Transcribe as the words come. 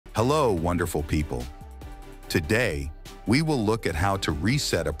Hello, wonderful people. Today, we will look at how to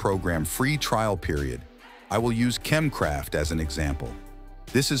reset a program free trial period. I will use ChemCraft as an example.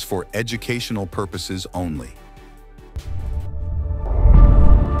 This is for educational purposes only.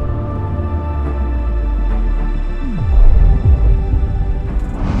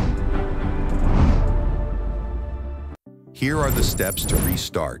 Here are the steps to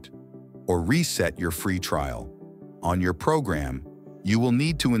restart or reset your free trial. On your program, you will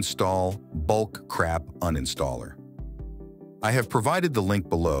need to install Bulk Crap Uninstaller. I have provided the link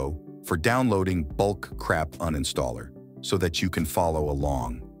below for downloading Bulk Crap Uninstaller so that you can follow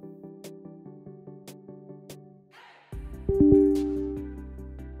along.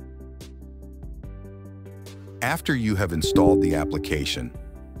 After you have installed the application,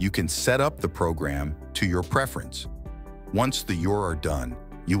 you can set up the program to your preference. Once the "your" are done,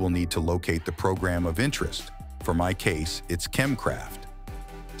 you will need to locate the program of interest. For my case, it's ChemCraft.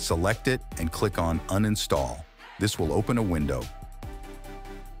 Select it and click on Uninstall. This will open a window.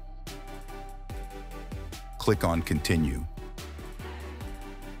 Click on Continue.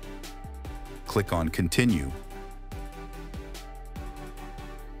 Click on Continue.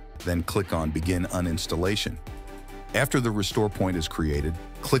 Then click on Begin Uninstallation. After the restore point is created,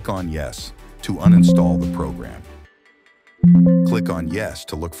 click on Yes to uninstall the program. Click on Yes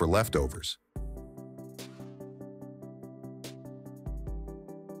to look for leftovers.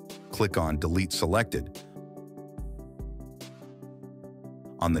 Click on Delete Selected.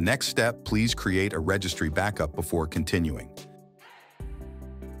 On the next step, please create a registry backup before continuing.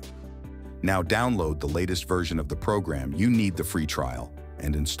 Now download the latest version of the program you need the free trial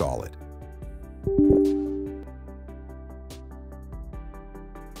and install it.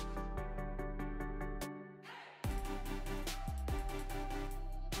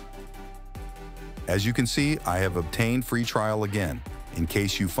 As you can see, I have obtained free trial again. In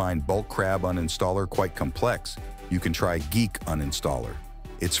case you find Bulk Crap Uninstaller quite complex, you can try Geek Uninstaller.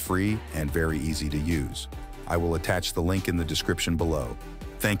 It's free and very easy to use. I will attach the link in the description below.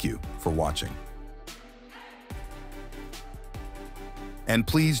 Thank you for watching. And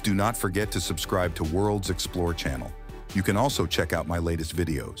please do not forget to subscribe to Worlds Explore channel. You can also check out my latest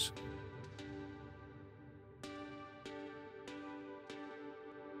videos.